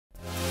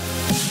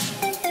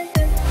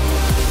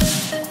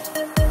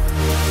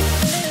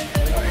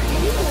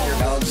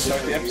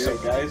the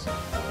episode, guys.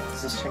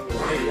 Is this change?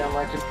 Yeah, I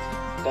like it.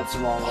 That's the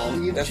wrong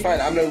one. That's fine.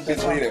 I'm gonna be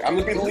the leader. I'm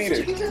gonna be the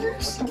leader.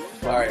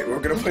 All right, we're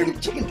gonna play.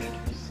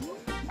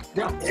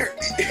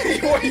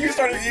 You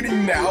started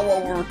eating now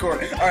while we're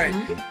recording. All right,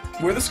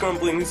 we're the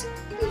Scrumplings.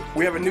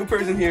 We have a new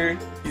person here.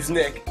 He's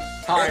Nick.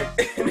 Hi.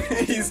 And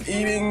he's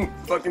eating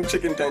fucking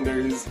chicken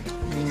tenders.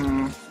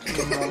 On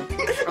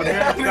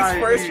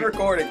his first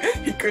recording,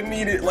 he couldn't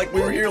eat it. Like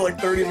we were here like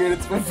 30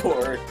 minutes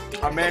before.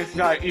 A man's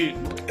gotta eat.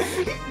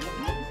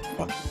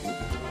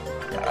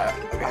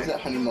 How's that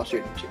honey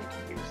mustard and chicken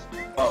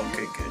tenders? Oh,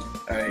 okay,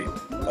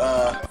 good.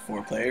 Alright,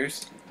 4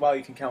 players. Wow,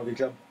 you can count. Good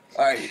job.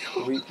 Alright,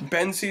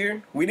 Ben's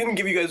here. We didn't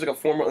give you guys like a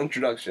formal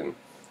introduction.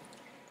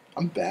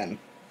 I'm Ben.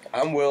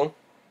 I'm Will.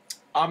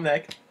 I'm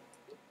Nick.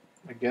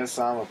 I guess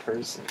I'm a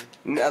person.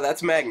 No,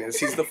 that's Magnus.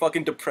 He's the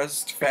fucking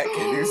depressed fat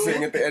kid who's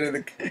sitting at the end of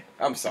the...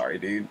 I'm sorry,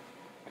 dude.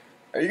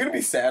 Are you gonna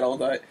be sad all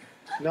night?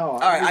 No,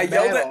 Alright, I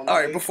yelled at...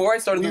 Alright, before I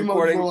started the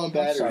recording... I'm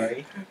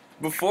Sorry.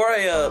 Before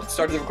I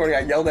started the recording, I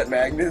yelled at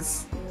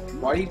Magnus.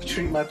 Why do you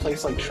treat my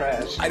place like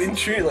trash? I didn't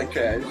treat it like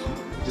trash.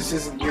 This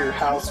isn't your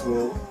house,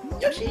 Will.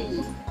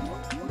 Yoshi!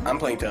 I'm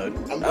playing Toad.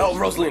 Oh,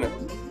 Rosalina.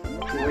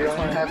 We don't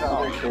have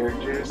other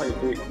characters.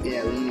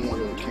 Yeah, we need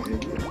one of the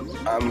characters.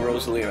 I'm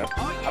Rosalina.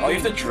 Oh, you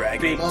have to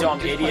drag Big it. dumb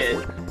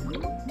idiot.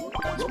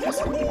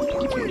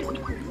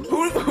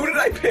 Who did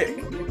I pick?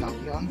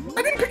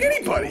 I didn't pick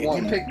anybody.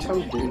 You picked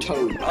Toad, dude.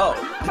 Toad. Oh.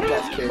 The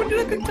best When did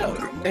I character. pick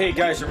Toad? Hey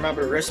guys,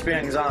 remember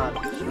wristbands on.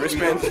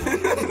 Wristband.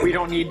 We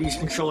don't need these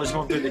controllers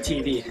going through the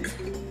TV.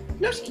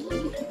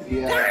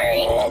 Yeah.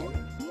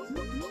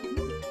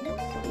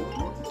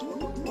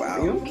 Wow.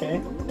 Are you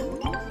okay?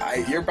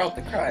 You're about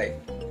to cry.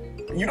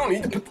 You don't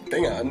need to put the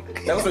thing on.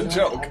 That was a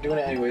joke. I'm doing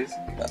it anyways.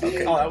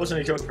 Okay. Oh, that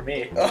wasn't a joke for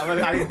me.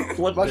 I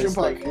flipped Mushroom this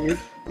Park, thing. dude.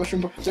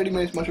 Mushroom Park. 30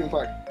 minutes, Mushroom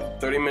Park.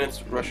 30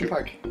 minutes, Russian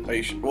Park. Are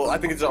you sure? Well, I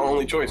think it's our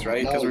only choice,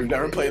 right? Because we've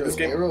never played this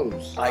game.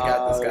 Arrows. I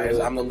got this, guys.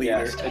 I'm the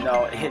leader. Yes.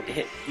 No,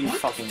 hit you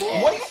fucking ass.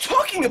 What are you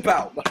talking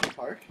about? Mushroom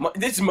Park.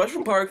 This is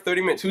Mushroom Park,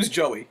 30 minutes. Who's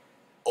Joey?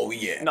 Oh,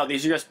 yeah. No,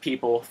 these are just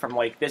people from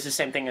like, this is the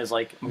same thing as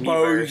like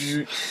Bowser.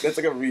 Miiverse. That's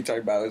like a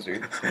retard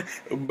Bowser.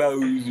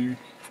 Bowser.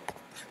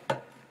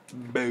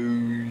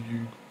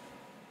 Bowser.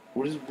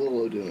 What is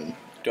Willow doing?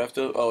 Do I have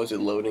to... Oh, is it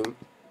loading? Are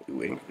we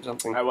waiting for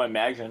something? I would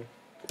imagine.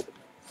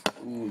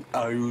 Ooh,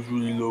 audio's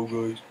really low,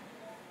 guys.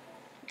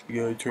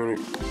 You gotta turn it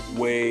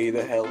way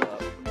the hell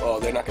up. Oh,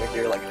 they're not gonna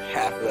hear like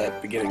half of that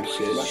beginning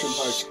shit. Mushroom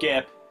Park.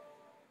 Skip.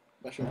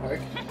 Mushroom Park.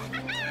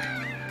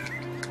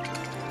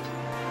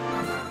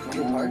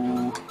 Mushroom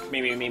Park. Me.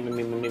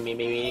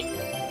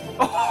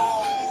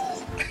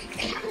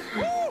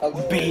 A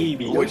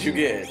Baby. What'd you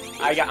get?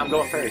 I'm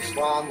going first.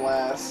 Bomb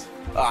last.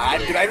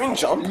 Did I even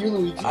jump? You,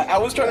 Luigi. I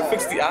was trying to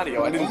fix the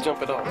audio. I didn't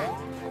jump at all.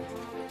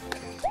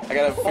 I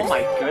gotta fix Oh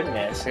my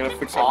goodness. I gotta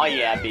fix Oh something.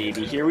 yeah,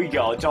 baby. Here we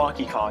go.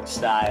 Donkey Kong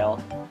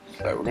style.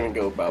 Alright, we're gonna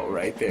go about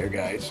right there,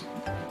 guys.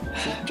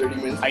 30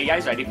 minutes. Are you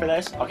guys ready for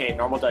this? Okay,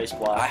 normal dice I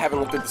block. haven't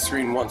looked at the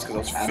screen once because I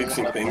was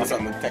fixing things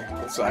on the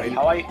technical side.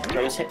 How do I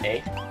just hit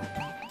A?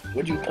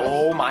 What'd you play?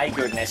 Oh my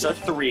goodness, a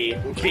 3.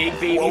 Big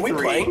baby Are we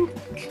 3. playing?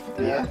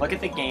 Yeah. Look at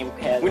the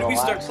gamepad. When did we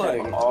start relax,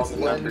 playing? All the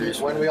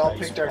numbers When from we the all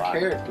dice picked our block.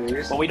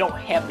 characters. But we don't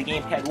have the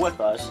gamepad with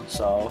us,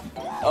 so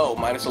Oh,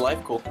 minus a life?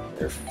 Cool.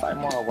 there are 5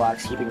 more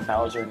locks keeping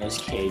Bowser in his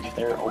cage.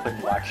 They're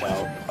open, watch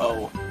out.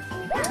 Oh.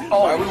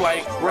 Oh, Why are we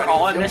waiting? we're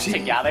all in this Yoshi,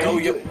 together. Go,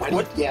 yo, How do you,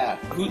 what? yeah.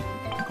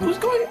 Who's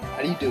going?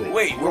 How do you do it?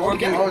 Wait, we're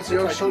working. Oh, it's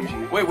Yoshi.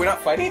 Wait, we're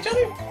not fighting each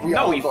other?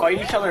 No, we all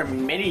fight each other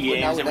in mini But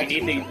now games and we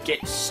next need to get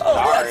Oh,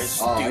 stars.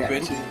 that's Oh, yeah,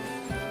 stupid. see.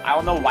 I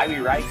don't know why we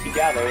ride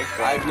together.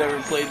 I've never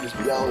played this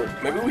before. Yo.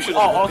 Maybe we should.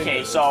 Oh,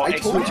 okay, so I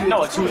it's, told you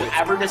no, it's it's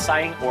whoever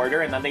deciding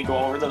order, and then they go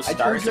over those I told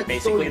stars, you are that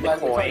basically story the last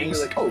time, and coins,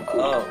 you're like, oh,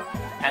 cool.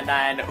 Oh. and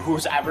then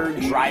who's ever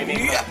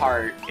driving the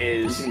cart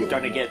is Yeah.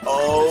 gonna get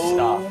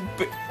Oh.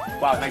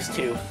 stuff. Wow, nice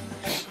 2.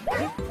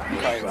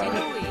 Sorry about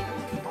it.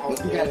 Look,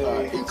 who had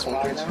 8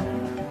 stars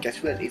now? Guess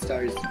who has 8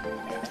 stars?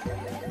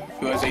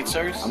 Who has 8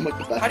 stars? I'm like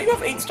the best. How do you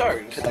have 8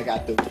 stars? Because I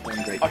got the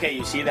one great. Okay,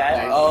 you see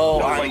that? Oh,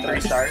 Those I like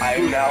 3 stars. I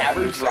am now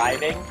Whoever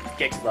driving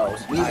gets those.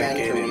 Me I man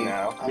get for it me.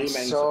 now. I'm Me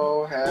man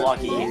so happy.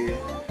 Lucky.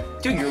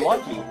 Dude, you're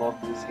lucky. Love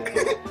this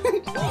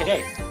game.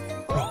 Today.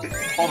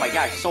 Oh my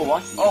gosh, so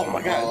lucky. Oh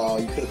my god. Oh,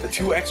 you could have put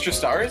 2 extra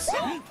stars?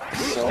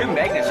 Dude,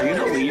 Magnus, are you in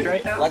the lead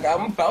right now? Like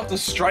I'm about to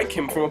strike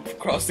him from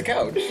across the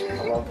couch.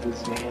 I love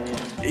this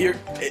game.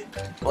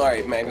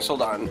 Alright, Magnus,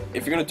 hold on.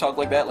 If you're gonna talk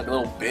like that, like a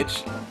little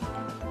bitch.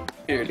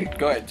 Here,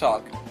 go ahead,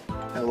 talk.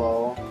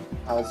 Hello.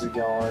 How's it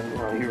going?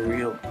 Oh,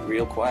 you're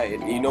real quiet.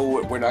 You know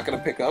what we're not gonna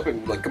pick up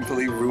and like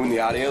completely ruin the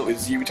audio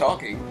is you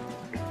talking.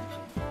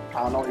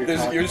 I don't know what you're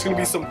talking You're just gonna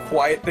be about. some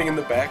quiet thing in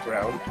the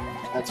background.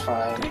 That's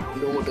fine.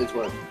 You know what this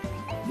was?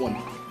 1.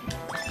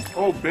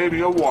 Oh,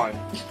 baby, I won.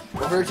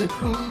 Reversion.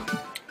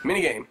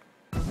 Minigame.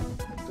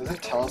 Does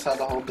it tell us how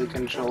to hold the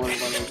controller when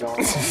we're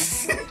going?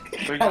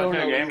 We're I going don't to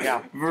the know. game,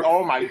 yeah.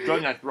 Oh my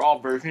goodness, we're all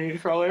versing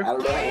each other. I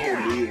don't know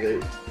how to do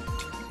it.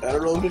 I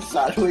don't know if it's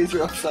sideways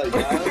or upside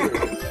down.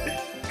 Or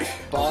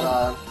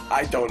bomb,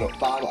 I don't know.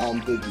 bomb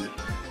on boogie.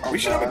 Oh, We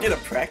should ever get a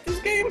practice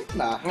game?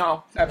 Nah.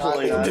 No,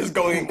 absolutely Not not. Just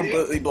going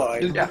completely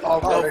blind. Yeah. Oh,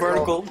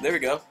 vertical. There we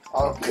go.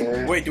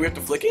 Okay. Wait, do we have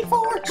to flick it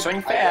forward?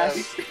 Swing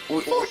fast.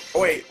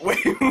 Wait.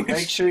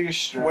 Make sure you're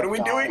strapped. What are we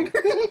on. doing?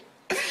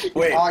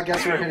 Wait. Oh, I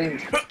guess we're hitting.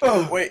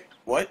 Wait.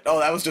 What? Oh,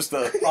 that was just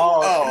the.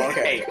 Oh, Oh,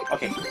 okay. Hey,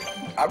 okay.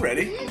 I'm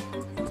ready.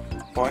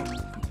 One.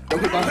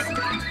 Don't hit that.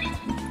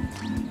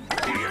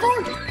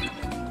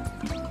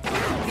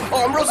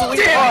 Oh, I'm Rosalie.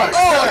 Damn it!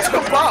 Oh, it's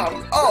a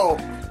bomb. Oh.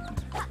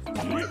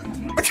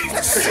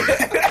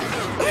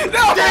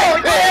 No!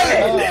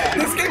 Damn it!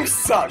 This game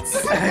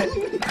sucks.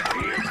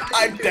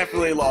 I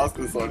definitely lost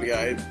this one,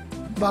 guys.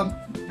 Nope.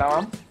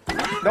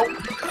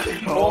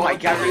 Oh my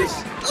god, this.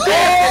 Oh,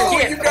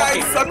 Yeah, you guys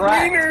okay, suck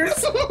right. wieners!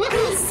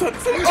 Suck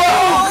some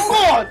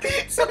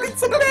sucking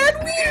some bad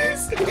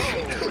wieners!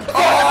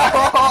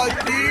 Oh,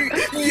 dude!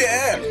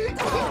 Yeah!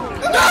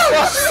 No!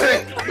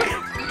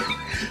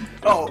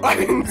 Oh, I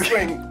didn't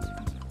swing.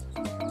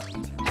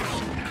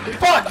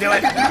 Fuck, dude.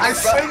 I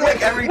swing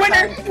like every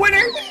time.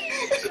 Winner!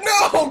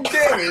 No,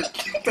 damn it!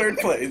 Third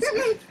place.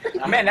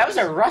 Man, that was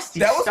a rusty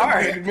That was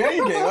start. a good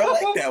minigame. I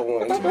like that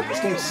one. This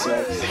game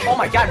sucks. Oh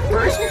my god,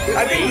 first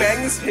I think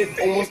Magnus hit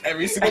almost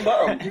every single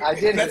bomb. I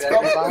did That's hit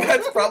probably, every bomb.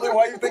 that's probably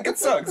why you think it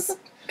sucks.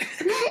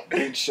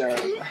 Good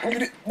shot. You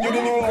didn't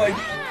even like.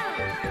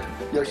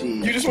 Yoshi.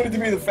 You just wanted to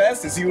be the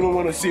fastest. You didn't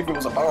want to see if it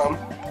was a bomb.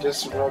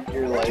 Just rub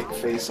your like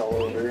face all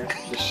over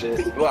the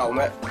shit. Wow,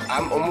 Matt,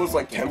 I'm almost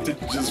like tempted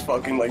to just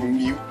fucking like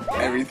mute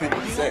everything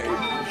you say.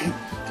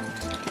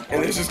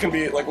 And it's just gonna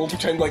be like we'll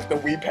pretend like the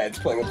Wii Pad's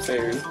playing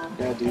upstairs.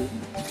 Yeah, dude.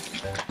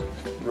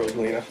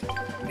 Rosalina.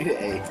 You did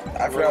A.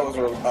 I forgot it was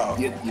Ros. Oh.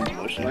 You had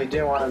motion. I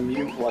didn't want to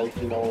mute like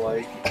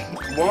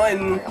like.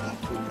 One.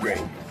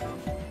 Great.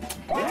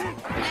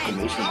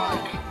 Exclamation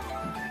mark.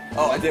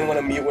 Oh, I didn't want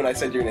to mute when I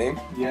said your name.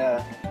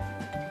 Yeah.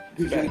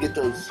 Who's gonna get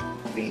those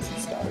fancy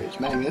stars?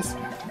 Magnus?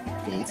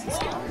 Fancy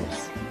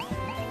stars.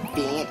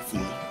 Fancy.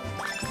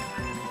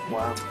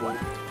 Wow.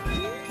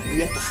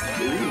 You have to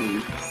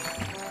stay.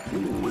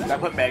 I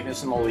put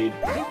Magnus in the lead.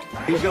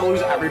 He's gonna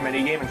lose every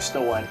minigame and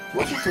still win.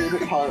 What's your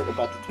favorite part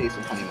about the taste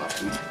of honey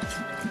mustard?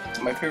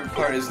 My favorite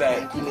part is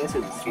that Tankiness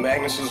or the sweet?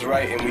 Magnus was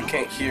right and we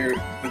can't hear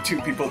the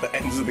two people at the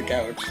ends of the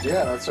couch.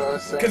 Yeah, that's what I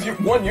was saying. Because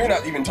you're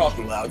not even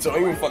talking loud, so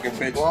don't even fucking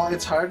bitch. Well,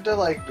 it's hard to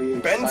like be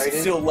Ben's excited.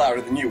 still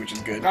louder than you, which is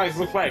good. Guys,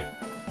 look away.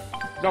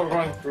 No, we're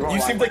going.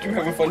 You seemed like you were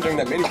having fun during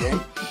that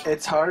minigame.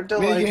 It's hard to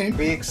Minigame. like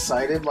be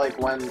excited like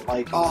when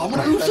like Oh, I'm my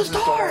gonna lose friends the just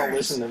don't wanna stars.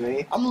 listen to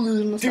me. I'm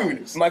losing the Dude,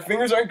 stars. my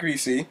fingers aren't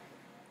greasy.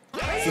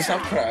 So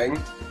stop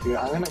crying. Dude,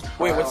 I'm gonna cry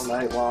Wait, all what's-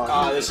 night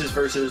long. This is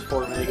versus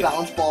 4 minigame.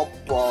 Bounce ball.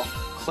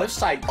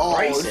 Cliffside Oh,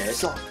 it Crisis.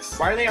 sucks.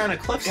 Why are they on a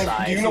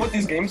cliffside? Do you know what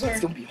these games are?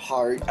 It's gonna be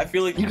hard. I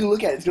feel like You can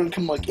look at it. It's gonna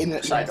come like in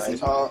the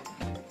Sideways.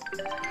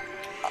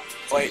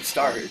 Wait,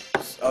 start.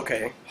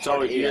 Okay.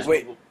 So you just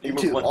Wait, you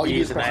two. move All with you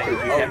these do and is then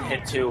press you two. have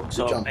hit 2,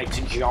 so Jump. it makes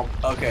you jump.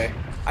 Okay.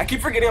 I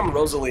keep forgetting I'm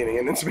Rosalina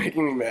and it's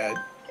making me mad.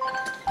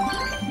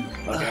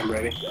 Okay, I'm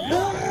ready.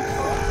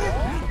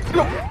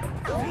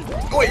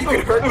 Wait, you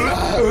can hurt me?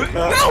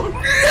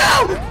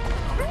 No!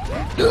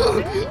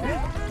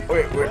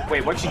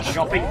 Wait, what's you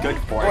jumping good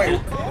for? Wait.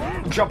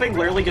 Jumping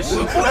literally just.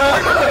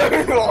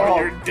 Oh,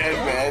 you're dead,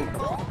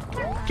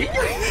 man. Get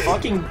your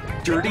fucking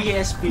dirty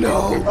ass feet.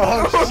 No.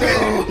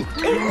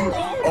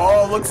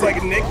 Oh, looks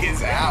like Nick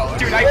is out.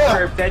 Dude, I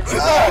burped. That's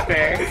not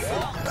fair.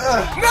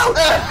 No!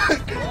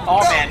 Oh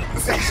man,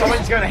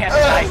 someone's gonna have to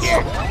die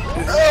here.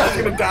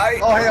 He's gonna die?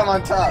 Oh, hey, I'm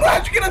on top.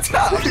 How'd you get on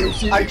top?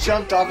 I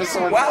jumped off of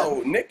someone.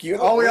 Wow, Nick, you're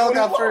the Oh, we all one who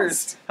got lost.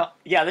 first.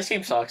 Yeah, this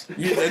game sucks.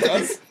 Yeah, it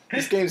does.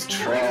 This game's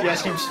trash. Yeah,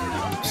 this game's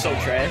so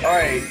trash.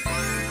 Alright,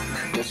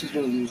 Guess who's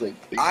gonna lose like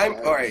 8 I'm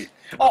stars? alright.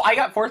 Oh, I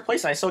got 4th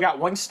place and I still got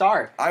 1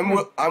 star. I'm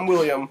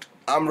William.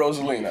 I'm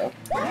Rosalina.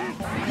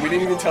 We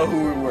didn't even tell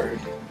who we were.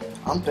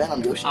 I'm Ben.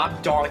 I'm Yoshi. I'm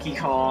Donkey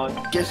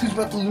Kong. Guess who's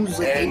about to lose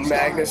like And 8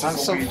 Magnus stars?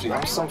 is Luigi.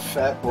 I'm some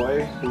fat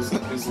boy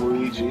who's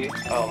Luigi.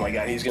 Oh my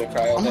god, he's gonna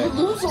cry all I'm day.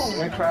 gonna lose I'm them.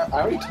 gonna cry.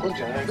 I already told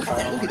you I'm gonna Look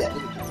cry. at that. Look at that.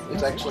 Look at that.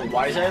 It's actually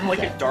Why is that in like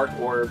a dark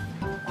orb?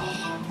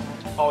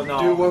 Oh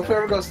no. Dude,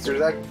 whoever goes through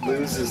that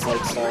loses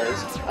like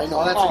stars. I know.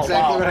 Oh, that's Oh,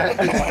 exactly wow. what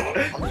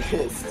happened. I'm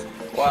pissed.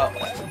 Wow.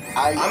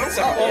 I'm in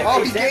second place.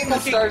 Oh, Is he that gained the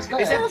fucking- stars.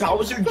 Is that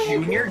Bowser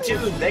Jr.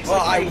 Dude, that's Well,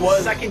 like I my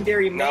was-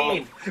 secondary No.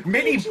 main.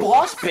 Mini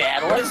boss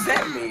battle. What does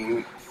that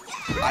mean?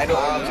 I don't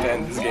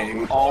understand this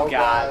game. Oh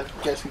god.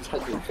 Guess who's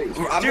hugging your face?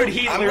 I'm-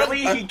 Dude, I'm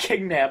literally not- he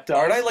kidnapped us.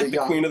 Aren't I like the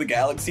Yeah. queen of the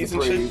galaxies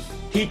and shit? Brave.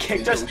 He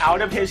kicked us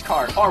out of his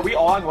car. Oh, are we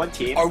all on one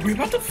team? Are we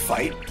about to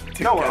fight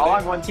No, we're all together?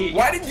 on one team.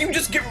 Why did you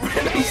just get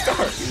random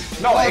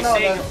stars? No, I'm no,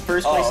 saying no.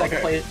 first place, second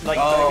okay. place, like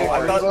Oh, Mega I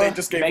Goomba. thought they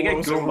just gave Mega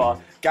rules. Goomba.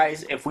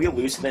 Guys, if we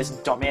lose to this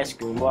dumbass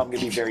Goomba, I'm gonna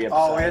be very upset.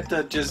 Oh, we have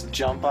to just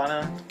jump on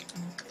him.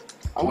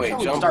 I wish Wait, I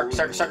was- jump.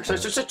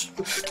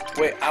 Start.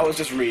 Wait, I was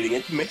just reading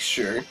it to make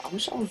sure. I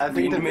wish I was. I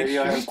think the Green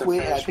video mix. has to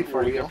Quit, I finish pick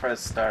before you Mario. can press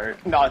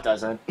start. No, it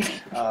doesn't.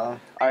 Uh,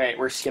 Alright,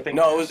 we're skipping.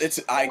 No, it's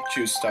I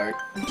choose start.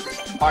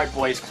 Alright,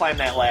 boys, climb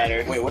that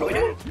ladder. Wait, what do we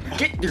do?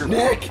 Get your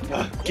Nick.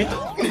 Get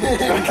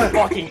the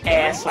fucking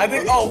ass. I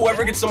think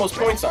whoever gets the most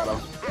points on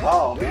him.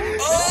 oh.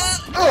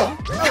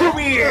 Come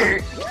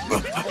here.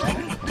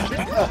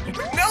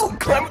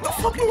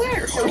 fucking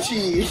there.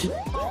 Yoshi!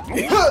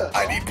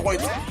 I need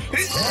points.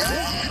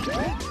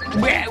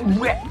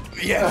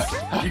 Yes,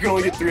 you can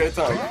only get 3 at a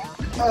time.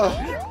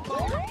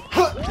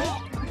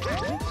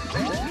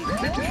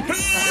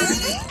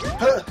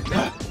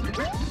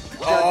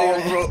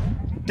 Oh, bro.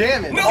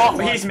 Damn it! No! Oh,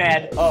 he's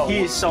mad. Oh. He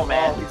is so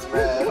mad. He's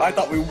mad. I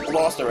thought we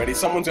lost already.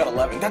 Someone's got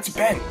 11. That's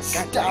Ben. God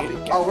Stop dang it.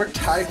 it. Oh, we're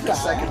tied for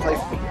second place.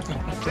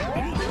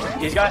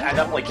 He's got to end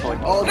up like killing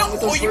me. Oh, No,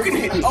 with oh, those you can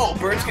birds. hit. Oh,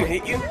 birds can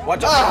hit you.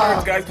 Watch out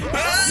for birds,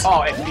 guys.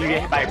 Oh, if you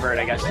get hit by a bird,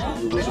 I guess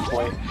you lose a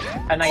point.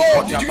 And then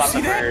Oh, you did jump you on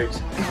see the that?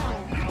 birds.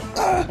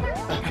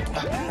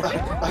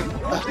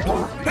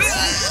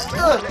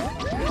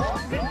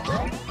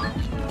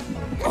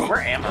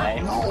 Where am I?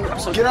 I'm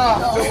so Get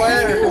off the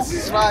ladder! This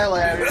is my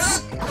ladder.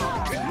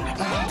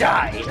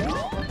 Die.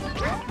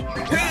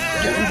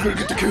 Who's gonna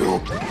get the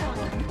kill?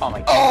 Oh my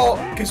god.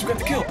 Oh, guess who got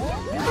the kill?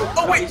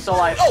 Oh wait, He's still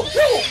alive. Oh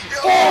no!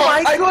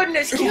 Oh my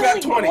goodness, Who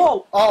got killing 20?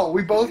 Whoa. Oh,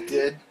 we both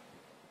did.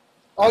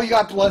 Oh, you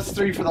got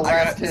 +3 for the I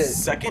last got hit.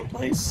 second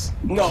place.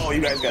 No,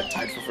 you guys got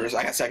tied for first.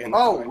 I got second.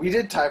 Oh, we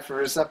did tie for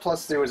first. That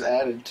 +3 was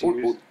added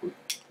to.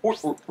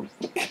 Cool.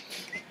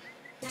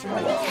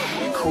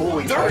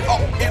 We Third.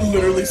 Oh, it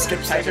literally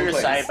skipped Ties second are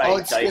place. decided by Oh,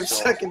 it skipped dice.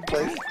 roll. second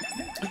place.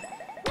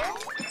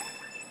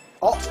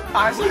 Oh,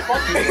 Honestly, fuck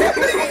you.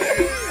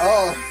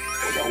 oh,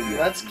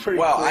 that's pretty.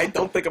 Wow, cool. I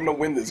don't think I'm gonna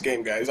win this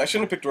game, guys. I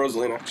shouldn't have picked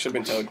Rosalina. Should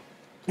have been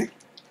Toad.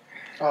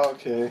 Oh,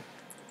 okay.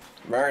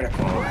 Very nice.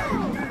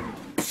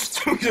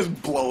 We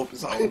just blow up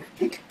his home.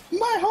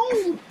 My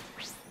home.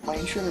 My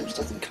insurance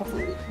doesn't cover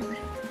it.